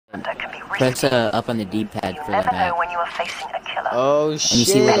Press up on the D-pad for the Never know map. when you are facing a killer. Oh And you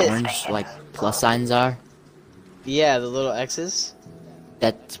see where the shit! orange like plus signs are? Yeah, the little X's.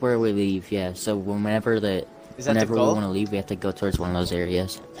 That's where we leave. Yeah. So whenever Is that the whenever we goal? want to leave, we have to go towards one of those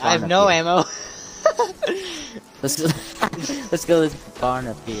areas. I have no ammo. Let's let's go this barn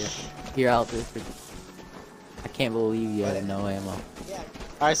up here. Here, I'll do it for. I can't believe you have no ammo.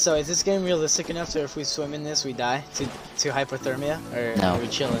 Alright, so is this game realistic enough so if we swim in this we die to hypothermia? Or No. are we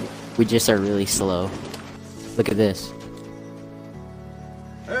chilling? We just are really slow. Look at this.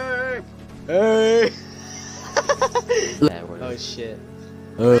 Hey! Hey! Oh Oh shit.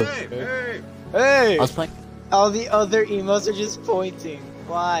 Hey! Hey! I was playing. All the other emotes are just pointing.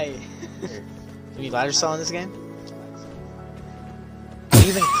 Why? Can you ladder saw in this game? Can you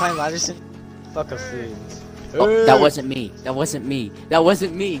even climb ladders in? Fuck a food. Oh, that wasn't me. That wasn't me. That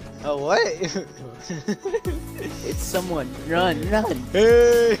wasn't me. Oh, what? It's someone. Run, run.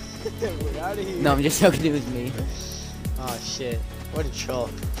 Hey! We're out of here. No, I'm just joking. It was me. Oh shit. What a troll.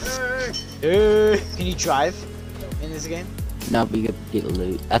 Hey! Can you drive in this game? No, but you could get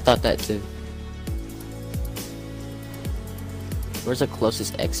loot. I thought that too. Where's the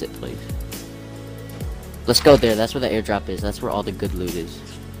closest exit, please? Let's go there. That's where the airdrop is. That's where all the good loot is.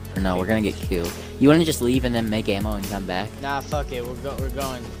 Or no, we're gonna get killed. You wanna just leave and then make ammo and come back? Nah, fuck it. We're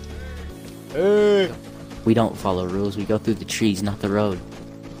going. Hey! We don't follow rules. We go through the trees, not the road.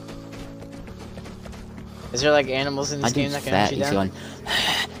 Is there like animals in this game that can hunt you He's down?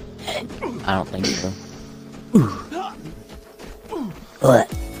 going. I don't think so.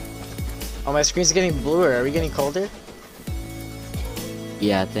 Oh, my screen's getting bluer. Are we getting colder?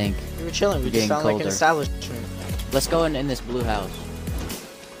 Yeah, I think. We were chilling. We just Getting found like an colder. establishment. Let's go in this blue house.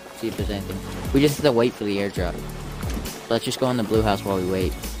 See if there's anything. We just have to wait for the airdrop. Let's just go in the blue house while we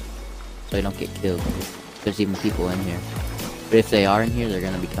wait. So we don't get killed. There's even people in here. But if they are in here, they're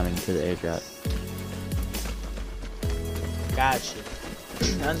gonna be coming to the airdrop. Gotcha.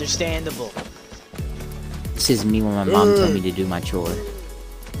 Understandable. This is me when my mom told me to do my chore.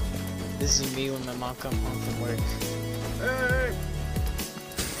 This is me when my mom comes home from work.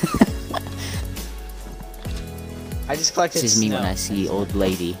 I just collected This is me snow. when I see old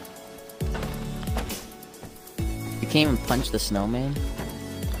lady. You can't even punch the snowman?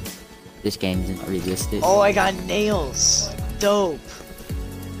 This game isn't realistic. Oh, I got nails. Dope.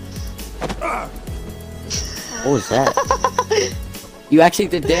 What was that? You actually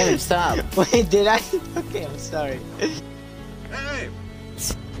did damage, stop! Wait, did I? Okay, I'm sorry. Hey!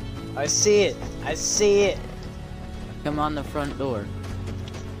 I see it. I see it. Come on the front door.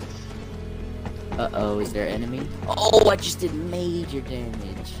 Uh-oh, is there an enemy? Oh, I just did major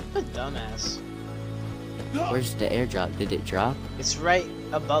damage. What a dumbass. Where's the airdrop? Did it drop? It's right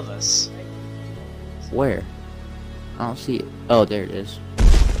above us. Where? I don't see it. Oh, there it is.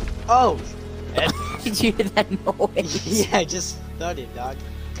 Oh! Did you hear that noise? Yeah, I just started, dog.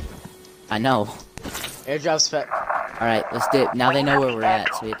 I know. Airdrop's fat. Alright, let's dip. Now they know where we're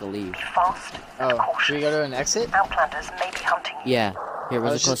at, so we have to leave. Fast. Oh, should we go to an exit? Outlanders may be hunting you. Yeah. Here, Oh,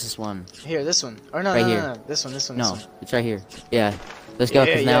 where's the shit. closest one? Here, this one. Or no, Right no, here. no, no. This one, this one, No, this one. it's right here. Yeah. Let's go,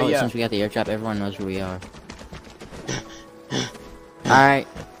 because Yeah, now, yeah. since we got the airdrop, everyone knows where we are. Alright.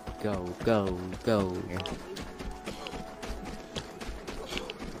 Go, go, go.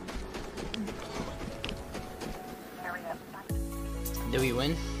 Do we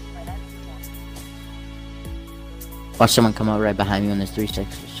win? Watch someone come up right behind me when there's 3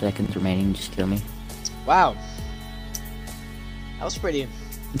 seconds remaining. Just kill me. Wow. That was pretty.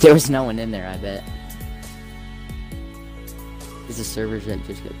 There was no one in there, I bet. It's the servers that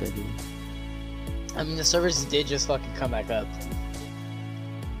just got busy. I mean, the servers did just fucking come back up.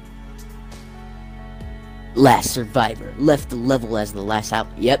 Last survivor left the level as the last out.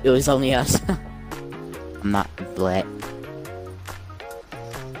 Yep, it was only us. I'm not black.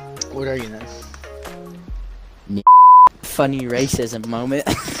 What are you then? Funny racism moment.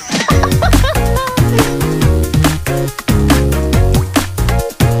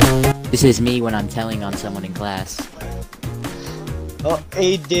 This is me when I'm telling on someone in class. Oh,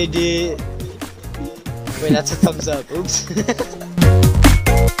 he did it. Wait, that's a thumbs up. Oops.